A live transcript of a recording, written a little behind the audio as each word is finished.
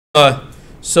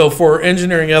So for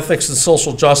engineering ethics and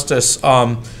social justice,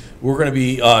 we're going to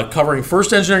be covering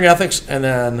first engineering ethics, and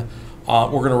then we're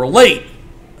going to relate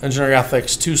engineering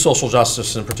ethics to social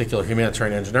justice, in particular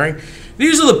humanitarian engineering.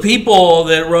 These are the people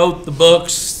that wrote the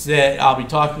books that I'll be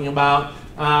talking about.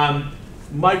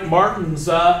 Mike Martin's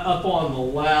up on the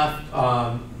left.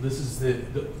 This is this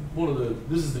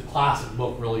is the classic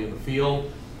book really in the field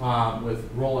with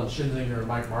Roland Schinzinger and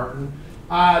Mike Martin.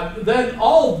 Then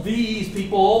all of these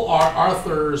people are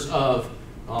authors of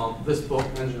this book,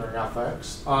 Engineering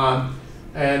Ethics,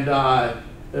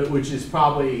 which is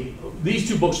probably, these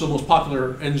two books are the most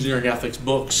popular engineering ethics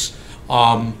books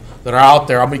that are out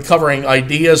there. I'll be covering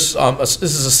ideas. This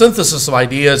is a synthesis of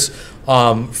ideas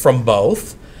from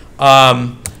both.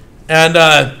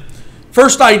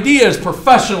 First idea is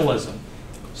professionalism.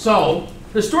 So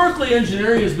historically,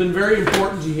 engineering has been very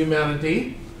important to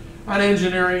humanity. And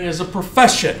engineering is a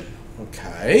profession,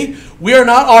 okay? We are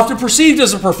not often perceived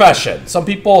as a profession. Some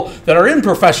people that are in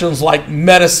professions like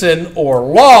medicine or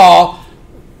law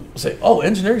say, oh,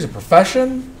 engineering is a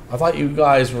profession? I thought you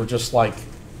guys were just like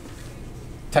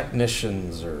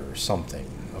technicians or something,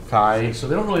 okay? So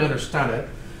they don't really understand it.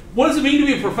 What does it mean to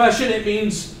be a profession? It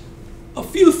means a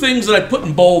few things that I put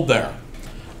in bold there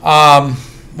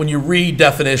when you read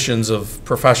definitions of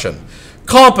profession.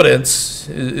 Competence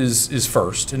is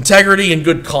first. Integrity and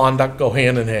good conduct go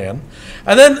hand in hand.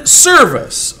 And then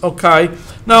service, okay?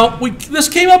 Now, this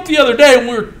came up the other day when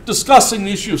we were discussing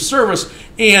the issue of service,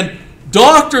 and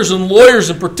doctors and lawyers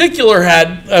in particular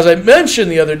had, as I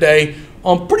mentioned the other day,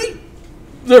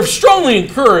 they're strongly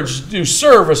encouraged to do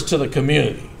service to the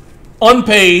community.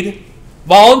 Unpaid,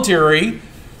 voluntary,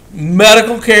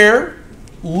 medical care,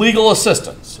 legal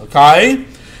assistance, okay?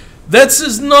 This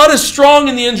is not as strong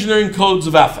in the engineering codes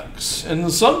of ethics. And in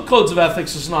some codes of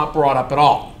ethics, it's not brought up at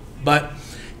all. But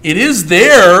it is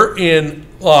there in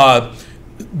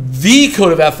the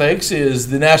code of ethics is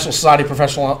the National Society of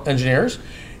Professional Engineers.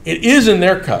 It is in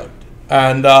their code.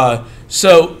 And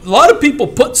so a lot of people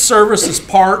put service as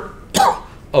part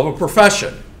of a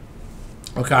profession.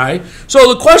 Okay?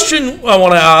 So the question I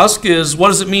want to ask is, what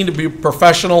does it mean to be a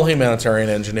professional humanitarian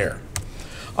engineer?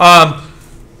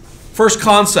 First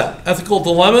concept, ethical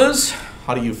dilemmas.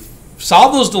 How do you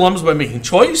solve those dilemmas? By making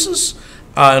choices?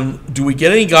 Do we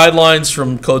get any guidelines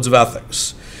from codes of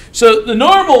ethics? So the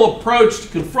normal approach to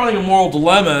confronting a moral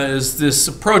dilemma is this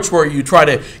approach where you try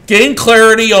to gain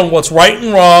clarity on what's right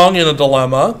and wrong in a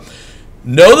dilemma,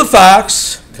 know the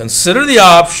facts, consider the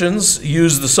options,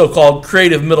 use the so-called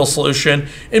creative middle solution,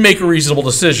 and make a reasonable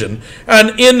decision.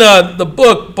 And in the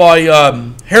book by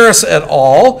Harris et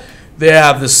al., they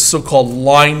have this so-called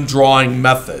line drawing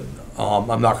method.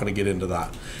 I'm not going to get into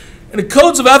that. In the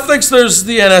codes of ethics, there's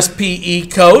the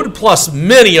NSPE code, plus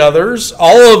many others.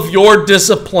 All of your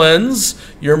disciplines,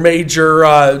 your major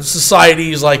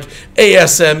societies like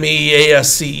ASME,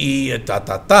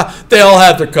 ASCE, they all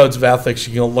have their codes of ethics.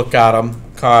 You can look at them,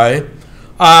 okay?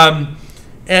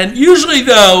 And usually,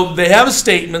 though, they have a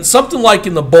statement, something like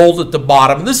in the bold at the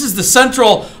bottom. And this is the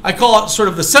central, I call it sort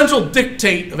of the central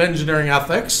dictate of engineering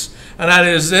ethics. And that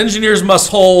is, engineers must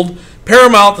hold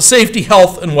paramount the safety,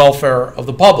 health, and welfare of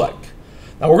the public.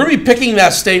 Now, we're going to be picking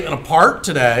that statement apart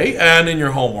today and in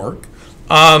your homework.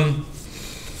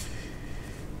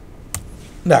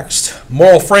 Next,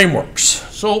 moral frameworks.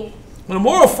 So, a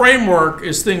moral framework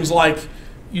is things like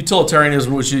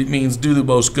utilitarianism, which means do the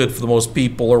most good for the most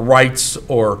people, or rights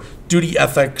or duty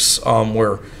ethics,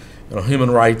 where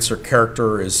human rights or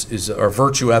character or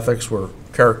virtue ethics, where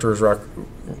character is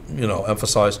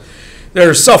emphasized.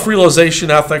 There's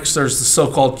self-realization ethics. There's the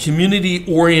so-called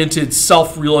community-oriented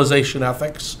self-realization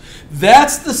ethics.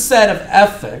 That's the set of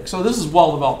ethics. So this is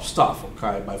well-developed stuff,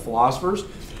 okay, by philosophers,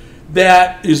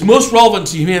 that is most relevant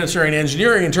to humanitarian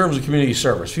engineering in terms of community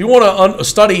service. If you want to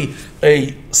study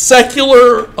a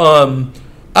secular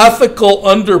ethical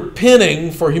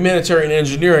underpinning for humanitarian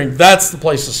engineering, that's the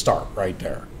place to start right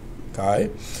there, okay?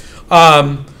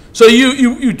 So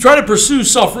you try to pursue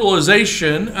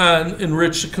self-realization and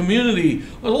enrich the community.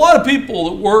 There's a lot of people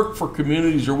that work for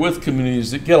communities or with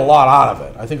communities that get a lot out of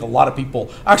it. I think a lot of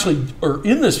people actually are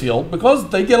in this field because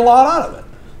they get a lot out of it.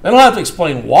 They don't have to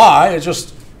explain why.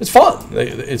 It's fun.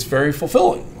 It's very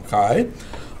fulfilling. Okay.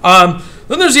 Then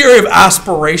there's the area of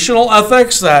aspirational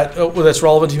ethics that's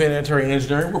relevant to humanitarian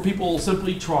engineering, where people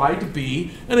simply try to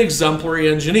be an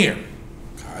exemplary engineer.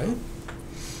 Okay.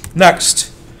 Next.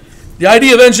 The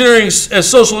idea of engineering as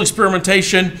social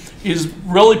experimentation is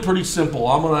really pretty simple.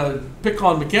 I'm going to pick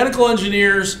on mechanical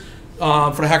engineers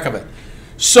for the heck of it.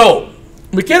 So,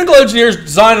 mechanical engineers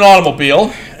design an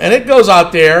automobile, and it goes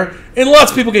out there, and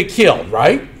lots of people get killed,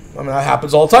 right? I mean, that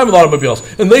happens all the time with automobiles.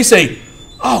 And they say,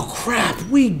 oh, crap,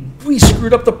 we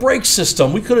screwed up the brake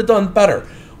system. We could have done better.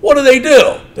 What do? They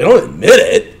don't admit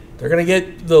it. They're going to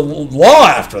get the law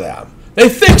after them. They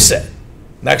fix it.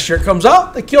 Next year it comes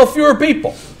out, they kill fewer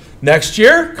people. Next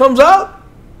year comes out,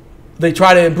 they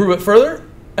try to improve it further,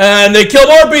 and they kill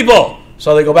more people.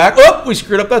 So they go back, oh, we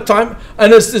screwed up that time.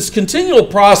 And it's this continual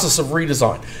process of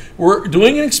redesign. We're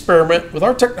doing an experiment with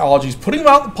our technologies, putting them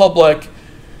out in the public,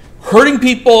 hurting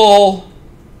people,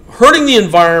 hurting the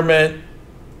environment,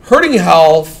 hurting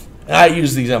health. And I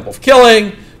use the example of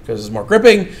killing because it's more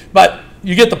gripping, but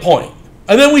you get the point.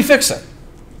 And then we fix it.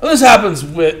 And this happens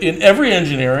in every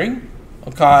engineering,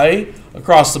 okay,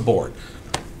 across the board.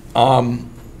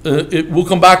 We'll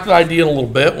come back to the idea in a little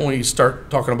bit when we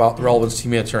start talking about the relevance to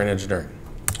humanitarian engineering.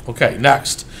 Okay,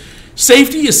 next.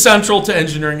 Safety is central to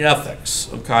engineering ethics,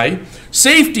 okay?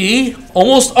 Safety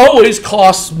almost always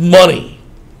costs money,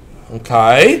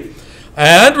 okay?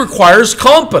 And requires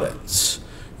competence.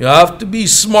 You have to be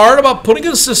smart about putting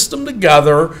a system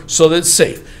together so that it's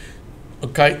safe.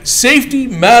 Okay, safety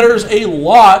matters a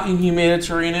lot in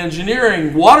humanitarian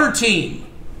engineering. Water team,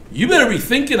 you better be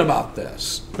thinking about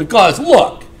this because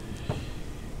look,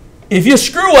 if you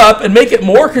screw up and make it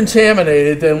more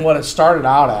contaminated than what it started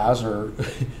out as,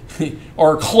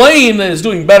 or claim that it's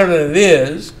doing better than it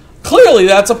is, clearly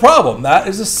that's a problem. That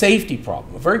is a safety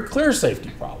problem, a very clear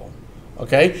safety problem.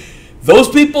 Okay, those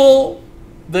people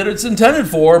that it's intended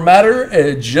for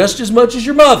matter just as much as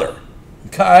your mother.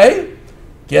 Okay,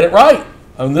 get it right.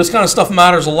 I mean, this kind of stuff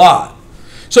matters a lot.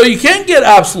 So you can't get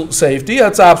absolute safety.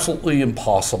 That's absolutely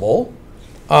impossible.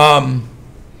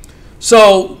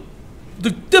 So the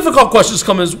difficult questions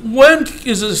come is, when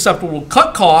is it acceptable to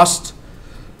cut costs?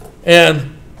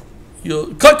 And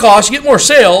you cut costs, you get more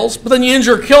sales, but then you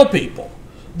injure or kill people.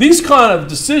 These kind of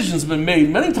decisions have been made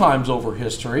many times over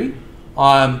history.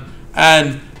 Or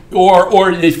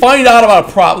they find out about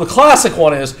a problem. The classic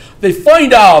one is they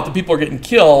find out that people are getting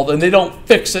killed and they don't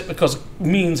fix it because it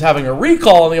means having a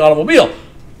recall on the automobile.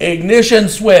 Ignition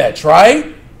switch,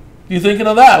 right? You thinking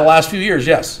of that in the last few years?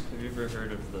 Yes. Have you ever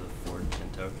heard of the Ford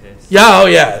Pinto case? Yeah, oh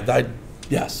yeah,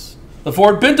 yes. The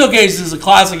Ford Pinto case is a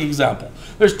classic example.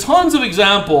 There's tons of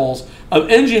examples of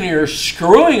engineers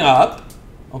screwing up,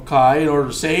 okay, in order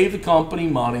to save the company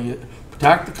money,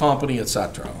 protect the company,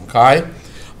 etc. Okay.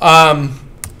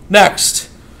 Next,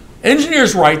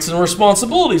 engineers' rights and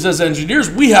responsibilities. As engineers,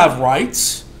 we have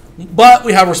rights, but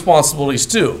we have responsibilities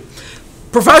too.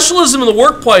 Professionalism in the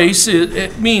workplace,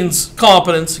 it means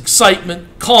competence, excitement,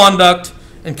 conduct,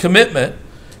 and commitment.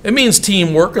 It means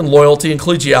teamwork and loyalty and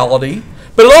collegiality,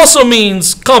 but it also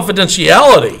means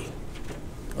confidentiality.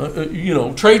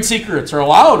 Trade secrets are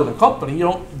allowed in a company. You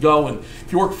don't go and,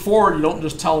 if you work for Ford, you don't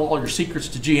just tell all your secrets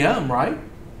to GM, right?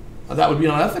 That would be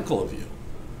unethical of you.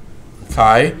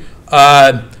 Okay,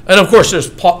 and of course there's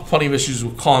plenty of issues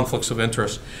with conflicts of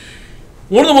interest.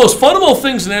 One of the most fundamental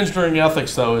things in engineering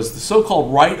ethics, though, is the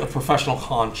so-called right of professional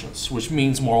conscience, which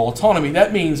means moral autonomy.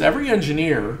 That means every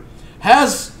engineer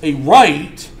has a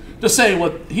right to say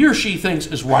what he or she thinks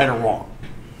is right or wrong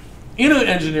in an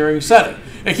engineering setting.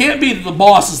 It can't be that the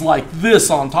boss is like this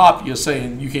on top of you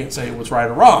saying you can't say what's right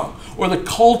or wrong, or the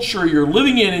culture you're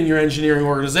living in your engineering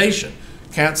organization.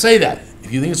 Can't say that.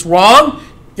 If you think it's wrong,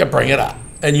 you bring it up,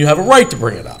 and you have a right to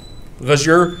bring it up because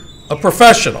you're a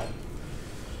professional.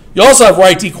 You also have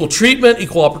right to equal treatment,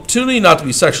 equal opportunity, not to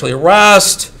be sexually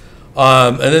harassed,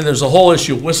 and then there's a whole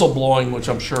issue of whistleblowing, which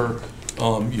I'm sure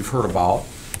you've heard about.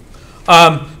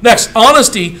 Next,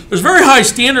 honesty. There's very high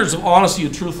standards of honesty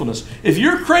and truthfulness. If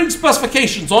you're creating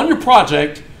specifications on your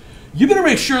project, you better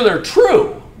make sure they're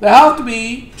true. They have to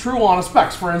be true, honest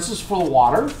specs. For instance, for the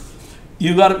water,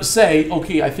 you got to say,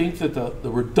 okay, I think that the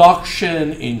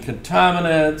reduction in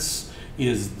contaminants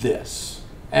is this,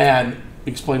 and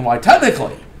explain why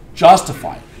technically,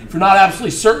 justify it. If you're not absolutely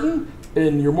certain,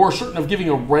 and you're more certain of giving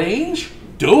a range,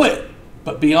 do it,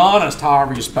 but be honest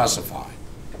however you specify,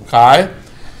 okay?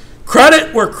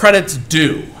 Credit where credit's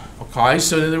due, okay?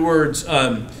 So in other words,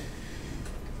 well,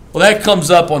 that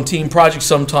comes up on team projects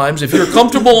sometimes. If you're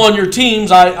comfortable on your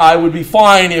teams, I would be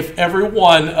fine if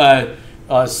everyone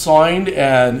signed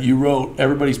and you wrote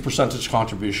everybody's percentage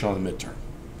contribution on the midterm.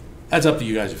 That's up to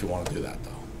you guys if you want to do that,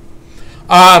 though.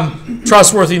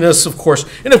 Trustworthiness, of course.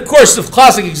 And of course, the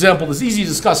classic example that's easy to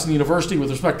discuss in the university with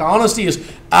respect to honesty is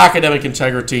academic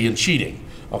integrity and cheating,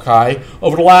 okay?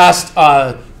 Over the last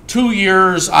 2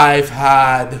 years, I've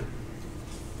had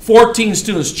 14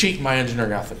 students cheat in my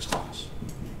engineering ethics class,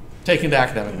 taking the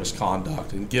academic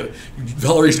misconduct and give it.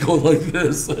 Valerie's going like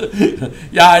this.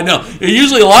 Yeah, I know.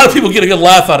 Usually a lot of people get a good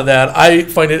laugh out of that. I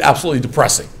find it absolutely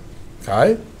depressing,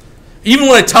 okay? Even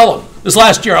when I tell them, this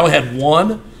last year I only had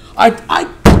one,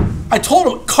 I told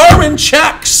them, carbon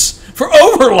checks for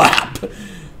overlap.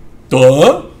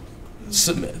 Duh.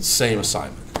 Same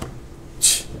assignment.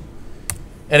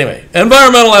 Anyway,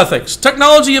 environmental ethics.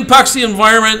 Technology impacts the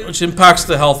environment, which impacts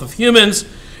the health of humans.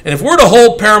 And if we're to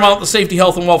hold paramount the safety,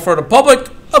 health, and welfare of the public,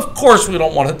 of course we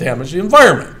don't want to damage the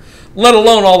environment, let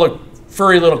alone all the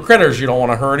furry little critters you don't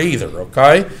want to hurt either,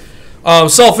 okay?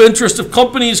 Self-interest of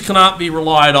companies cannot be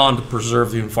relied on to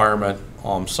preserve the environment.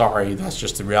 I'm sorry, that's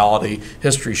just the reality.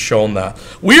 History's shown that.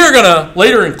 We are going to,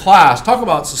 later in class, talk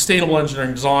about sustainable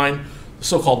engineering design,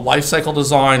 so-called life cycle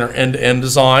design or end-to-end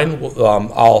design.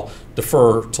 I'll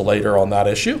defer to later on that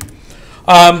issue.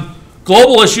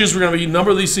 Global issues, we're going to be, a number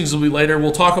of these things will be later.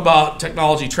 We'll talk about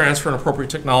technology transfer and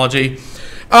appropriate technology.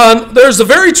 There's a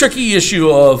very tricky issue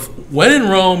of when in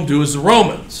Rome, do as the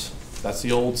Romans. That's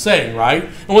the old saying, right?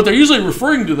 And what they're usually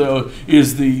referring to, though,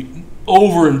 is the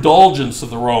overindulgence of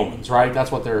the Romans, right?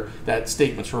 That's what that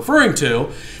statement's referring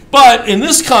to. But in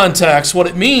this context, what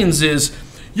it means is,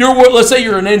 let's say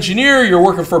you're an engineer, you're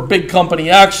working for big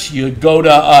company X, you go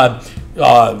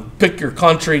to pick your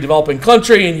country, developing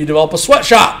country, and you develop a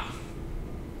sweatshop.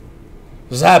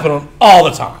 This happens all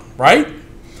the time, right?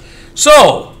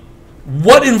 So,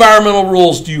 what environmental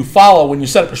rules do you follow when you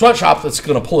set up your sweatshop that's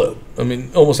going to pollute? I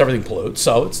mean, almost everything pollutes,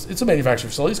 so it's a manufacturing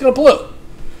facility, it's going to pollute.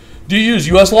 Do you use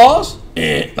U.S. laws?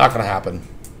 Not going to happen.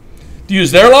 Do you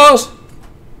use their laws?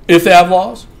 If they have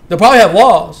laws. They'll probably have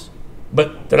laws,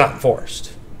 but they're not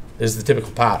enforced, is the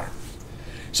typical pattern.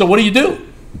 So what do?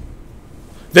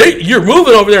 You're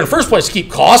moving over there in the first place to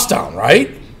keep costs down,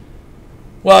 right?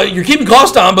 Well, you're keeping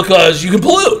costs down because you can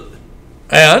pollute,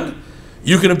 and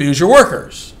you can abuse your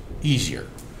workers easier.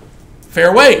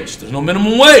 Fair wage. There's no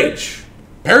minimum wage.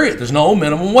 Period. There's no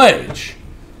minimum wage.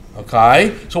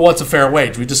 Okay? So what's a fair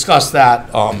wage? We discussed that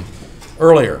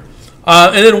earlier.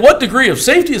 And then what degree of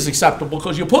safety is acceptable?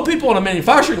 Because you put people on a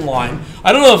manufacturing line.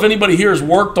 I don't know if anybody here has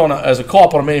worked as a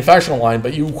co-op on a manufacturing line,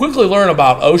 but you quickly learn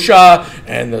about OSHA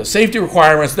and the safety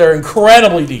requirements. They're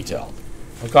incredibly detailed.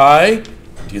 Okay?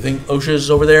 Do you think OSHA is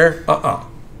over there?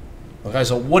 Okay,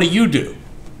 so what do you do?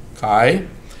 Okay?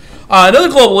 Another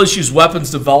global issue is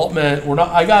weapons development.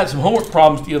 I got some homework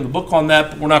problems at the end of the book on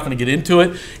that, but we're not going to get into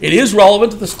it. It is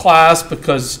relevant to this class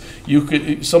because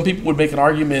some people would make an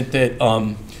argument that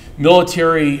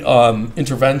military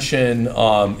intervention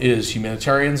is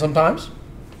humanitarian sometimes.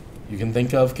 You can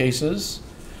think of cases.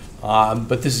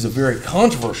 But this is a very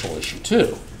controversial issue,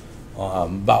 too,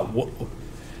 about what,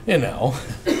 I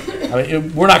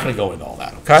mean, we're not going to go into all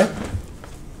that, okay?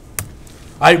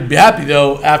 I'd be happy,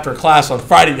 though, after class on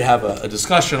Friday to have a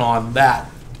discussion on that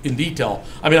in detail.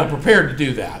 I mean, I'm prepared to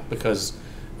do that because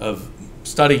of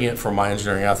studying it for my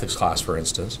engineering ethics class, for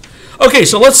instance. Okay,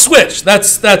 so let's switch.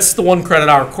 That's the 1 credit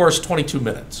hour course, 22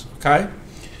 minutes, okay?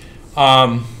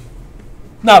 Now,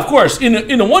 of course,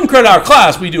 in a 1 credit hour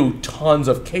class, we do tons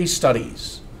of case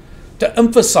studies to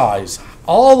emphasize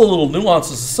all the little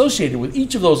nuances associated with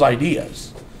each of those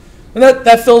ideas. And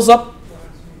that fills up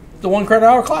the 1 credit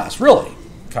hour class, really.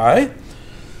 Okay?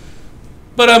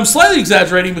 But I'm slightly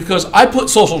exaggerating because I put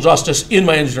social justice in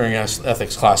my engineering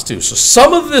ethics class too. So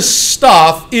some of this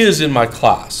stuff is in my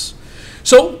class.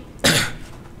 So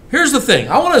here's the thing.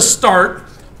 I want to start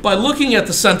by looking at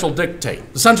the central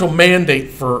dictate, the central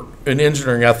mandate for an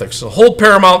engineering ethics. So hold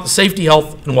paramount the safety,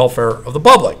 health, and welfare of the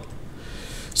public.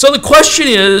 So the question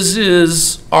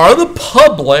is are the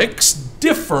publics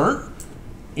different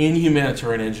in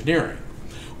humanitarian engineering?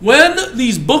 When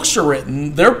these books are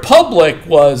written, their public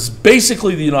was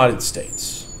basically the United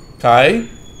States, okay?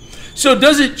 So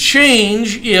does it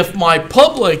change if my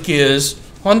public is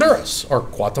Honduras or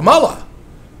Guatemala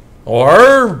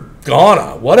or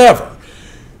Ghana, whatever?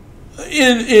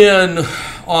 In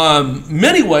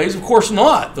many ways, of course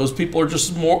not. Those people are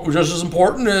just as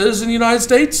important as in the United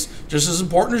States, just as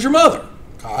important as your mother,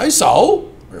 okay? Or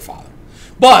your father.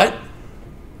 But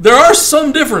there are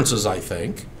some differences, I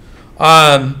think.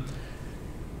 And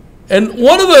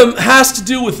one of them has to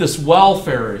do with this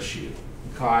welfare issue,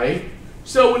 okay?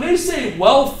 So when they say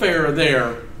welfare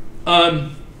there,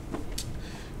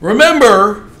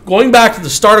 remember, going back to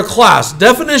the start of class,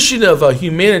 definition of a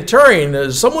humanitarian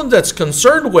is someone that's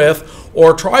concerned with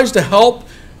or tries to help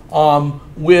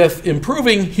with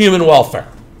improving human welfare,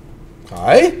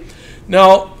 okay?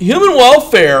 Now, human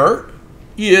welfare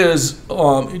is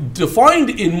defined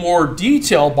in more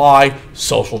detail by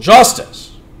social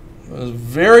justice. It's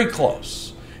very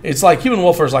close. It's like human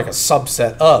welfare is like a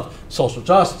subset of social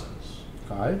justice.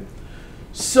 Okay?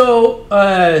 So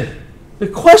the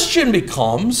question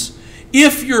becomes,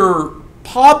 if your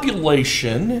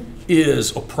population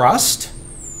is oppressed,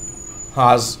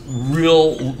 has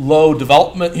real low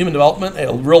development, human development,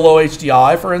 a real low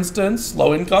HDI, for instance,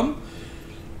 low income.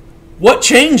 What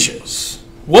changes?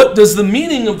 What does the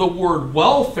meaning of the word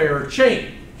welfare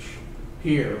change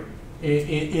here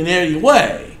in any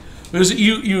way? Because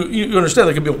you understand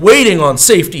there could be a weighting on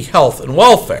safety, health, and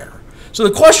welfare. So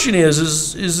the question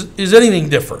is anything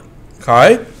different?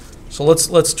 Okay, so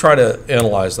let's try to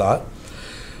analyze that.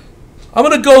 I'm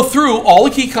going to go through all the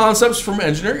key concepts from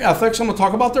engineering ethics. I'm going to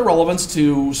talk about their relevance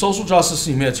to social justice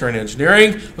and humanitarian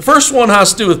engineering. The first one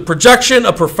has to do with projection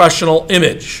of professional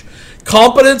image.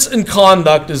 Competence and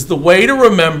conduct is the way to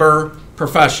remember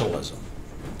professionalism.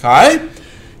 Okay?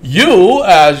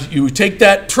 As you take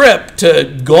that trip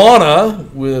to Ghana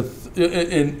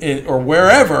or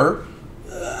wherever,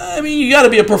 I mean, you got to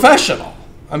be a professional.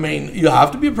 I mean, you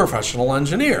have to be a professional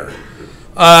engineer.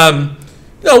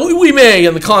 We may,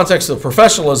 in the context of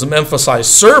professionalism,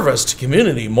 emphasize service to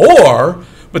community more,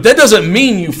 but that doesn't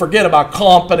mean you forget about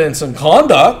competence and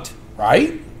conduct,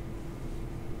 right?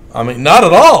 I mean, not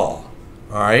at all.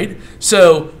 All right.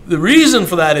 So the reason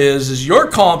for that is your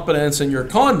competence and your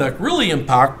conduct really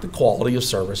impact the quality of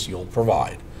service you'll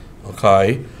provide.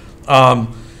 Okay.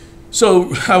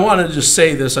 So I want to just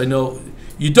say this. I know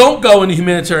you don't go into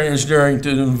humanitarian engineering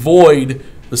to avoid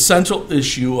the central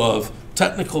issue of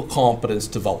technical competence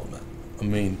development. I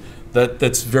mean,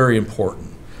 that's very important.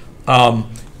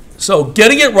 So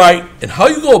getting it right and how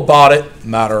you go about it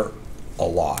matter a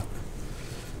lot.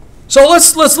 So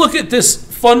let's look at this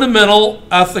fundamental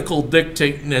ethical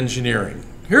dictate in engineering.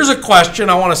 Here's a question.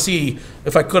 I want to see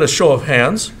if I could a show of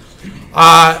hands.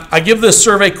 I give this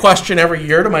survey question every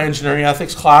year to my engineering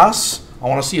ethics class. I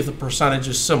want to see if the percentage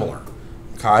is similar.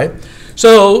 Okay.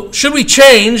 So should we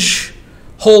change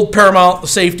hold paramount the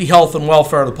safety, health, and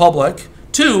welfare of the public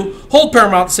to hold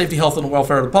paramount the safety, health, and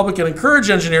welfare of the public and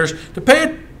encourage engineers to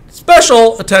pay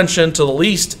special attention to the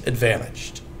least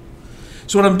advantaged?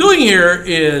 So what I'm doing here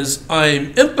is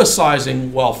I'm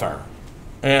emphasizing welfare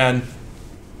and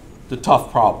the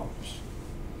tough problems.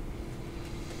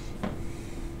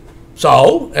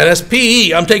 So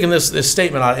NSPE, I'm taking this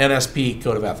statement out of NSPE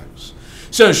Code of Ethics.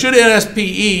 So should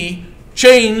NSPE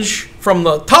change from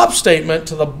the top statement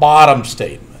to the bottom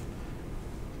statement?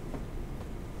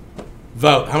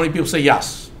 Vote. How many people say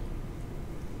yes?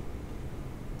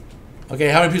 Okay,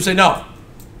 how many people say no?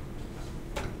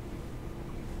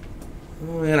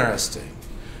 Oh, interesting.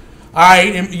 All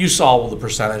right, you saw the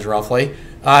percentage roughly.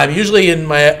 Usually in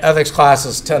my ethics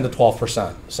classes, 10 to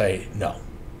 12% say no,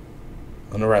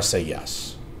 and the rest say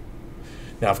yes.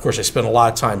 Now, of course, I spend a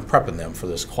lot of time prepping them for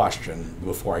this question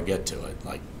before I get to it,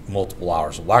 like multiple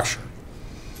hours of lecture.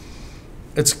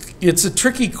 It's a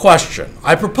tricky question.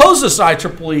 I proposed this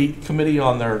IEEE committee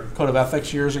on their Code of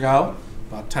Ethics years ago,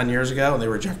 about 10 years ago, and they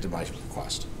rejected my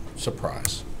request.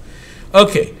 Surprise.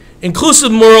 Okay.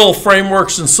 Inclusive moral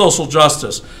frameworks and social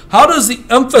justice. How does the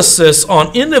emphasis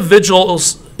on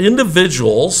individuals,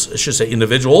 I should say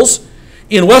individuals,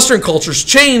 in Western cultures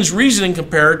change reasoning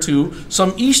compared to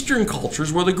some Eastern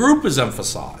cultures where the group is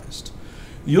emphasized?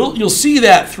 You'll see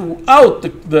that throughout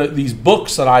these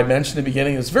books that I mentioned in the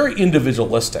beginning. It's very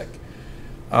individualistic.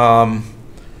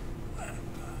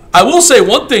 I will say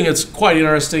one thing that's quite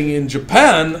interesting in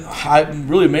Japan. I'm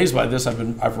really amazed by this.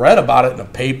 I've read about it in the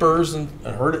papers and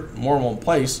heard it more than one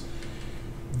place.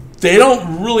 They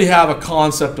don't really have a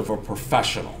concept of a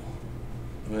professional.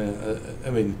 I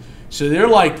mean, so they're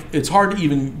like, it's hard to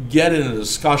even get in a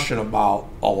discussion about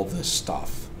all of this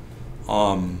stuff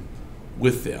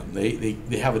with them. They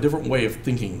have a different way of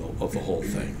thinking of the whole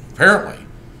thing, apparently.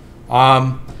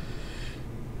 Other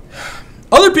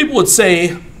people would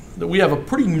say that we have a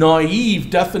pretty naive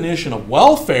definition of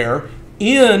welfare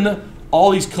in all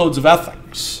these codes of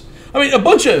ethics. I mean, a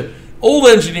bunch of old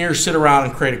engineers sit around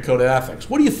and create a code of ethics.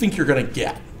 What do you think you're going to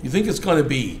get? You think it's going to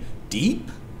be deep?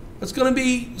 It's going to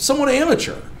be somewhat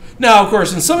amateur. Now, of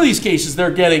course, in some of these cases, they're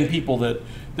getting people that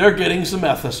they're getting some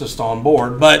ethicists on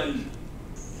board, but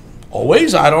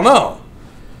always, I don't know.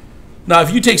 Now,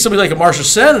 if you take somebody like a Marshall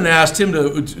Sen and asked him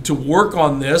to work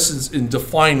on this and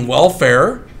define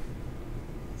welfare,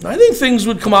 I think things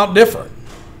would come out different.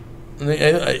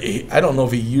 I don't know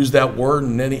if he used that word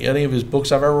in any of his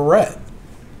books I've ever read.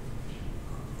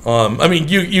 I mean,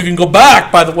 you can go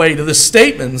back, by the way, to this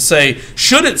statement and say,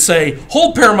 should it say,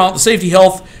 hold paramount the safety,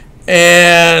 health,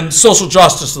 and social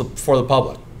justice for the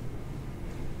public?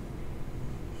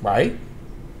 Right?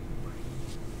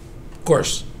 Of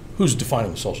course, who's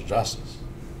defining social justice?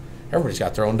 Everybody's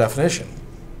got their own definition,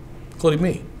 including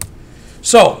me.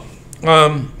 So,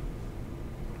 and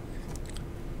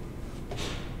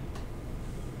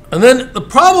then the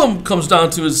problem comes down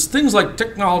to is things like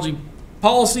technology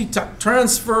policy, tech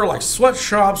transfer, like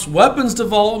sweatshops, weapons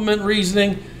development,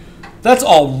 reasoning. That's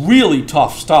all really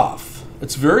tough stuff.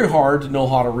 It's very hard to know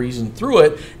how to reason through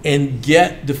it and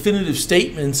get definitive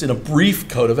statements in a brief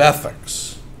code of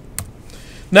ethics.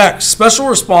 Next, special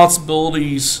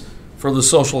responsibilities for the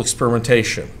social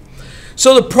experimentation.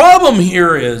 So the problem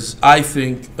here is, I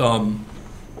think,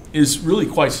 is really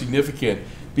quite significant,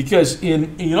 because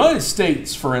in the United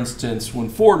States, for instance, when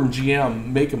Ford and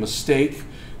GM make a mistake,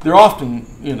 they're often,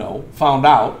 found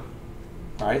out,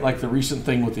 right? Like the recent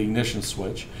thing with the ignition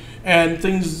switch, and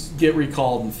things get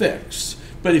recalled and fixed.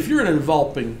 But if you're in a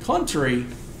developing country,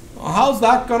 how's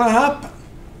that going to happen?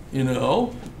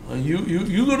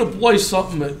 You go deploy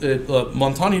something at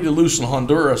Montaña de Luz in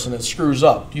Honduras and it screws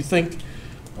up. Do you think,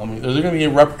 are there going to be any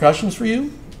repercussions for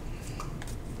you?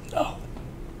 No.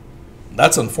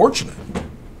 That's unfortunate.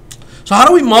 So how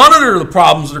do we monitor the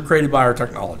problems that are created by our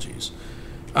technologies?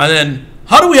 And then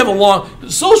how do we have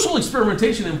social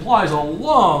experimentation implies a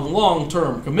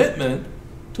long-term commitment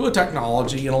to a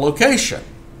technology and a location.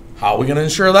 How are we going to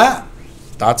ensure that?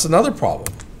 That's another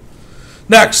problem.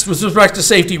 Next, with respect to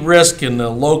safety risk and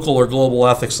local or global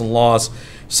ethics and laws.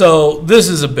 So this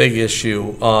is a big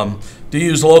issue. To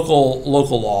use local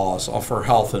laws for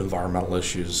health and environmental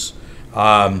issues.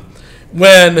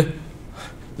 When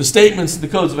the statements in the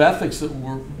codes of ethics that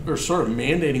are sort of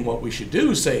mandating what we should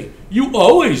do say, you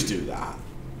always do that.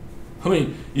 I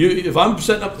mean, if I'm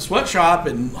setting up the sweatshop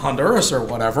in Honduras or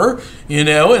whatever, and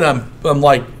I'm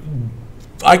like,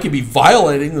 I could be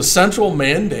violating the central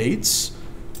mandates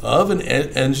of an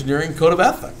engineering code of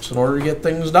ethics in order to get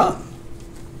things done.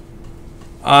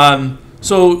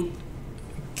 So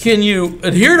can you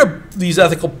adhere to these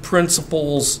ethical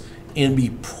principles and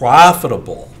be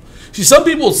profitable? See, some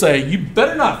people say, you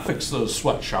better not fix those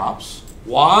sweatshops.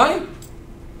 Why?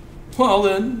 Well,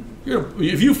 then,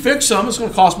 if you fix them, it's going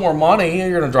to cost more money,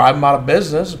 and you're going to drive them out of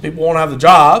business, and people won't have the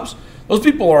jobs. Those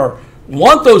people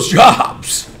want those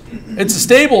jobs. It's a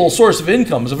stable source of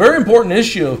income. It's a very important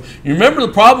issue. You remember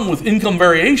the problem with income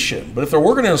variation, but if they're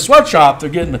working in a sweatshop, they're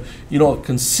getting a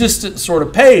consistent sort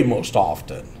of pay most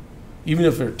often, even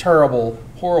if they're terrible,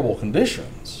 horrible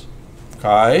conditions.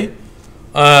 Okay?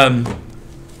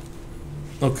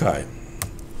 Okay.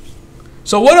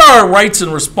 So what are our rights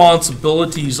and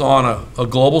responsibilities on a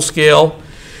global scale?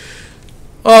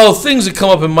 Oh, things that come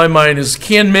up in my mind is,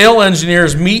 can male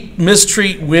engineers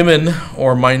mistreat women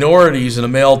or minorities in a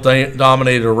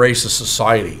male-dominated or racist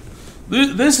society?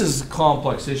 This is a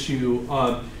complex issue.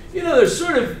 There's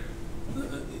sort of,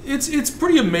 it's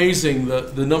pretty amazing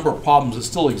the number of problems that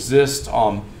still exist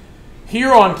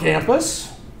here on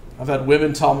campus. I've had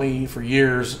women tell me for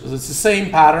years it's the same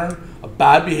pattern of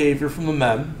bad behavior from the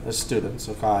men as students.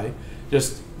 Okay,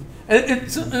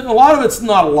 and a lot of it's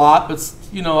not a lot, but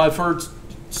I've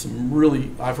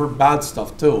heard bad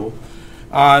stuff too.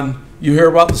 You hear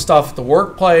about the stuff at the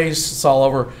workplace. It's all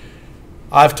over.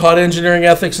 I've taught engineering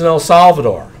ethics in El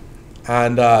Salvador,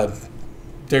 and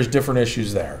there's different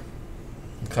issues there.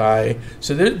 Okay,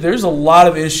 so there's a lot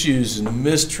of issues and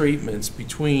mistreatments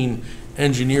between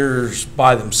engineers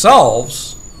by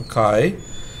themselves. Okay.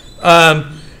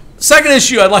 Second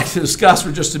issue I'd like to discuss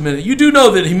for just a minute. You do know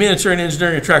that humanitarian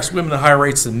engineering attracts women at higher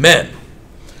rates than men.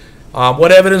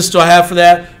 What evidence do I have for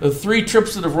that? The 3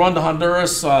 trips that have run to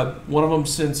Honduras, one of them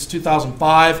since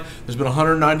 2005, there's been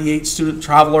 198 student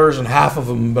travelers, and half of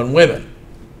them have been women.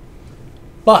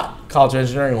 But College of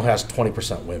Engineering only has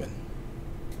 20% women.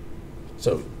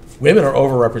 So women are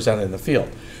overrepresented in the field.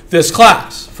 This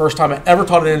class, first time I ever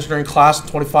taught an engineering class in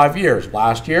 25 years.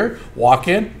 Last year, walk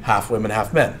in, half women,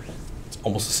 half men. It's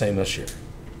almost the same this year.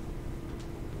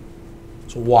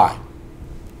 So why?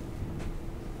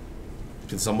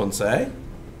 Can someone say?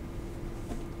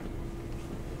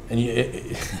 And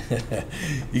you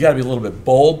got to be a little bit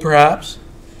bold, perhaps.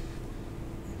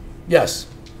 Yes.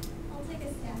 I'll take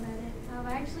a stab at it.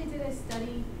 I actually did a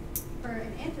study for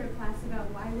an anthro class about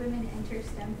why women enter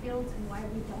STEM fields and why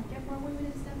we don't get more women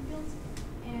in STEM fields.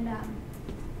 And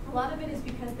a lot of it is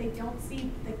because they don't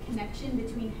see the connection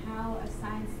between how a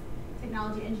science,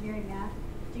 technology, engineering, math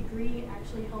degree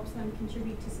actually helps them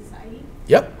contribute to society.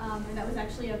 Yep. And that was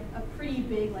actually a pretty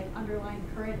big underlying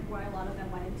current why a lot of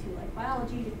them went into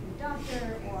biology to be a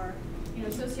doctor, or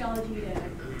sociology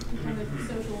to become a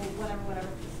social whatever.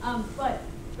 But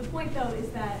the point though is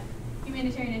that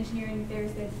humanitarian engineering,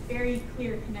 there's a very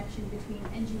clear connection between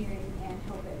engineering and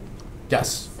helping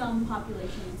some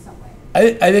population in some way.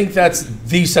 I think that's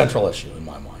the central issue in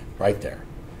my mind, right there.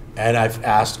 And I've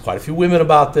asked quite a few women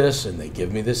about this, and they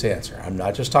give me this answer. I'm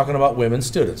not just talking about women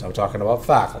students. I'm talking about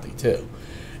faculty, too.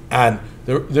 And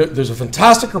there's a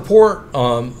fantastic report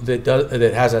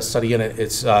that has that study in it.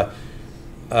 It's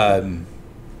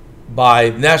by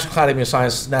National Academy of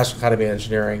Sciences, National Academy of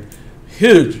Engineering.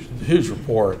 Huge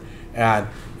report. And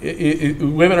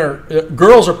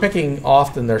girls are picking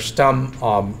often their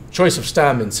STEM, choice of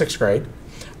STEM in 6th grade.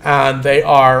 And they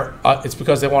are, it's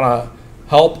because they want to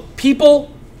help people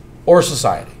or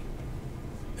society,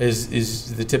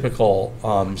 is the typical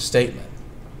statement.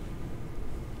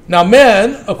 Now,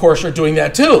 men, of course, are doing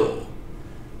that too,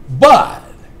 but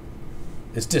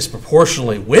it's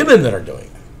disproportionately women that are doing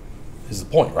it, is the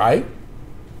point, right?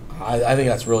 I think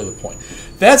that's really the point.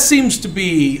 That seems to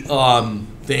be the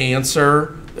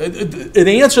answer, an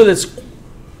answer that's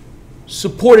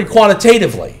supported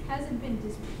quantitatively. Hasn't been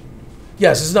disputed.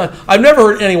 Yes, it's not. I've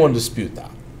never heard anyone dispute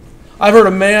that. I've heard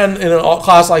a man in a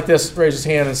class like this raise his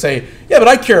hand and say, yeah, but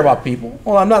I care about people.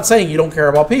 Well, I'm not saying you don't care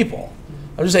about people.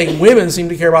 I'm just saying women seem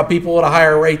to care about people at a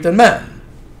higher rate than men.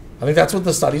 I think that's what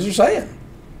the studies are saying.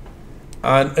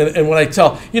 And when I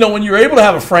tell, when you're able to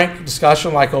have a frank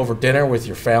discussion like over dinner with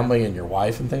your family and your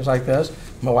wife and things like this,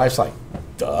 my wife's like,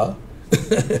 duh.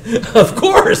 Of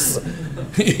course.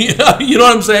 You know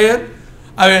what I'm saying?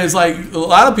 I mean, it's like a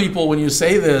lot of people, when you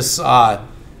say this,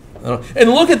 and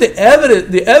look at the evidence.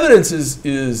 The evidence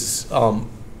is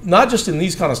not just in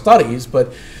these kind of studies,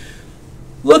 but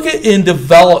look at in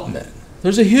development.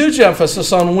 There's a huge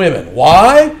emphasis on women.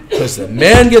 Why? Because the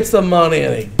man gets the money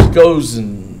and he goes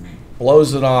and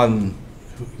blows it on,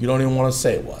 you don't even want to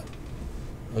say what.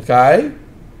 Okay?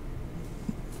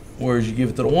 Whereas you give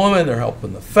it to the woman, they're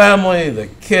helping the family, the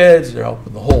kids, they're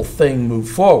helping the whole thing move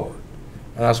forward.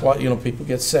 And that's why, people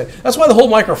get sick. That's why the whole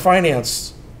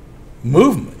microfinance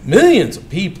movement, millions of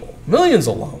people, millions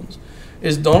of loans,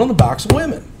 is done on the backs of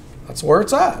women. That's where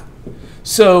it's at.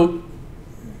 So,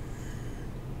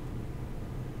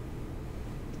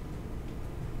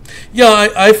 yeah,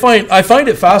 I find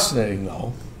it fascinating,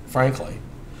 though, frankly.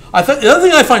 The other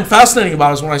thing I find fascinating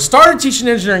about it is when I started teaching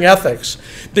engineering ethics,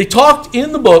 they talked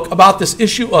in the book about this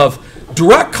issue of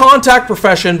direct contact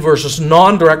profession versus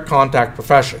non-direct contact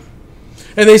profession.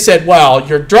 And they said, well,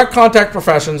 your direct contact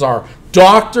professions are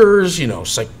doctors,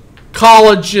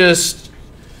 psychologists,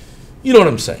 you know what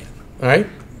I'm saying, right?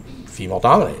 Female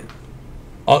dominated.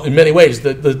 In many ways,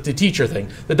 the teacher thing,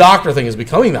 the doctor thing is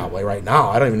becoming that way right now.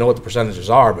 I don't even know what the percentages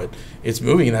are, but it's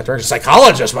moving in that direction.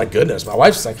 Psychologists, my goodness, my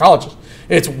wife's a psychologist.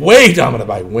 It's way dominated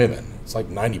by women. It's like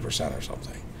 90% or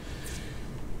something.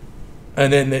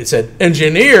 And then they said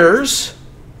engineers,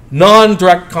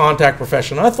 non-direct contact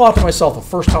profession. And I thought to myself, the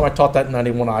first time I taught that in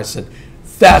 91, I said,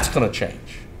 that's going to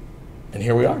change. And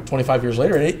here we are, 25 years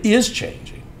later, and it is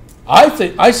changing.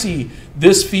 I see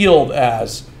this field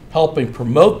as helping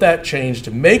promote that change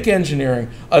to make engineering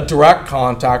a direct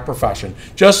contact profession,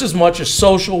 just as much as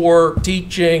social work,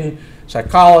 teaching,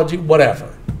 psychology,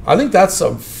 whatever. I think that's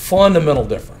a fundamental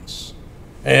difference.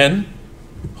 And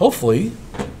hopefully,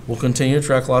 we'll continue to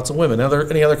attract lots of women.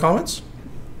 Any other comments?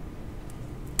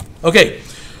 Okay.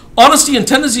 Honesty and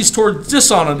tendencies toward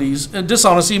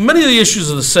dishonesty. Many of the issues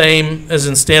are the same as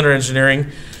in standard engineering.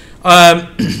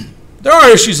 There are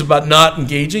issues about not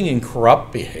engaging in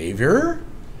corrupt behavior.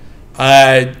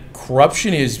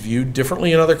 Corruption is viewed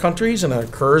differently in other countries and it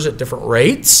occurs at different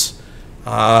rates.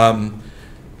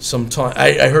 Sometimes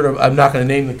I heard of, I'm not going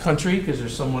to name the country because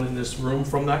there's someone in this room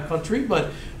from that country,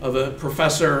 but of a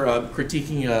professor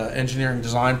critiquing an engineering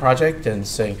design project and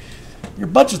saying, your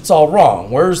budget's all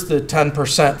wrong. Where's the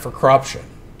 10% for corruption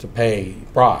to pay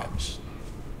bribes?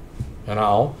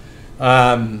 That's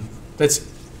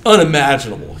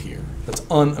unimaginable here. That's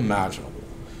unimaginable.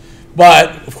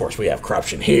 But, of course, we have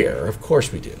corruption here. Of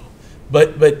course we do.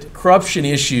 But corruption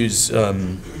issues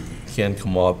can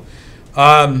come up.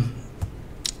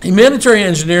 Humanitarian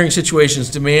engineering situations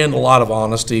demand a lot of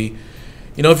honesty.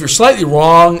 If you're slightly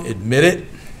wrong, admit it.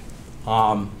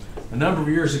 A number of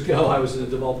years ago, I was in a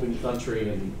developing country,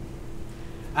 and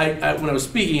when I was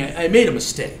speaking, I made a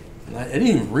mistake. And I didn't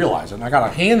even realize it. And I got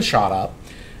a hand shot up,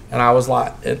 and I was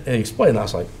like, and he explained, and I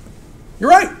was like, you're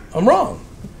right, I'm wrong.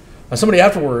 And somebody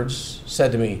afterwards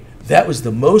said to me, that was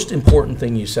the most important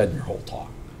thing you said in your whole talk.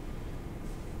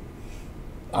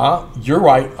 You're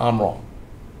right, I'm wrong.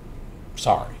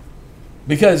 Sorry.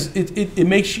 Because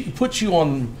it puts you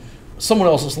on someone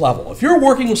else's level. If you're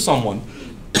working with someone,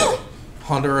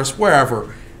 Honduras,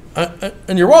 wherever,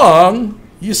 and you're wrong,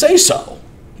 you say so.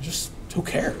 Just, who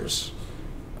cares?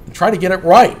 And try to get it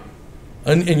right.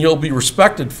 And you'll be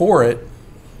respected for it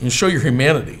and show your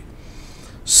humanity.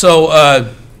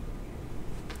 So,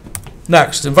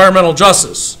 next, environmental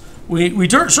justice. We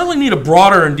certainly need a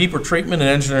broader and deeper treatment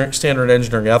in standard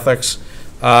engineering ethics.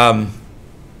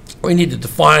 We need to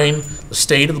define the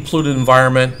state of the polluted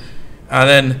environment, and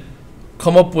then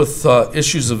come up with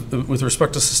issues with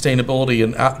respect to sustainability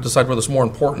and decide whether it's more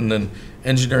important than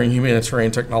engineering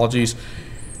humanitarian technologies.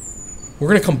 We're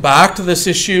going to come back to this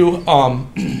issue.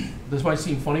 This might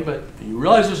seem funny, but you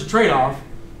realize there's a trade-off.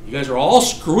 You guys are all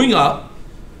screwing up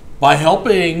by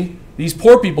helping these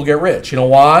poor people get rich. You know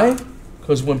why?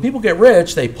 Because when people get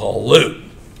rich, they pollute.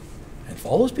 And if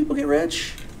all those people get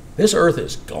rich, this earth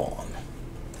is gone.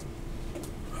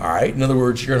 All right? In other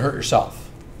words, you're going to hurt yourself.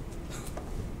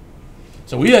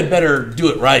 So we had better do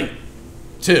it right,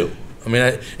 too. I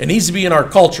mean, it needs to be in our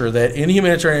culture that in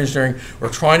humanitarian engineering, we're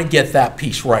trying to get that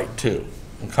piece right, too.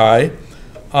 Okay?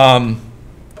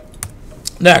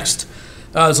 Next,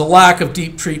 there's a lack of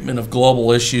deep treatment of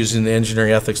global issues in the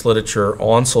engineering ethics literature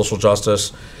on social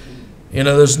justice. You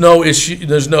know, there's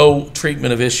no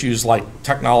treatment of issues like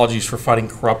technologies for fighting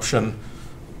corruption,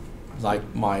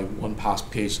 like my one past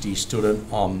PhD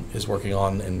student is working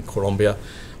on in Colombia,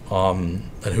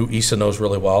 and who Isa knows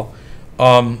really well.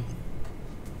 Or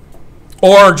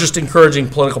just encouraging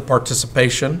political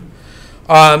participation.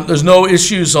 There's no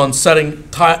issues on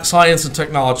setting science and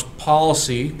technology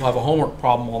policy. We'll have a homework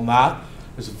problem on that.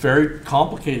 It's a very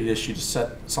complicated issue to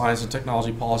set science and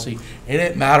technology policy, and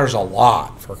it matters a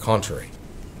lot for a country.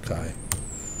 Okay,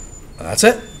 and that's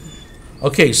it.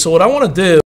 Okay, so what I want to do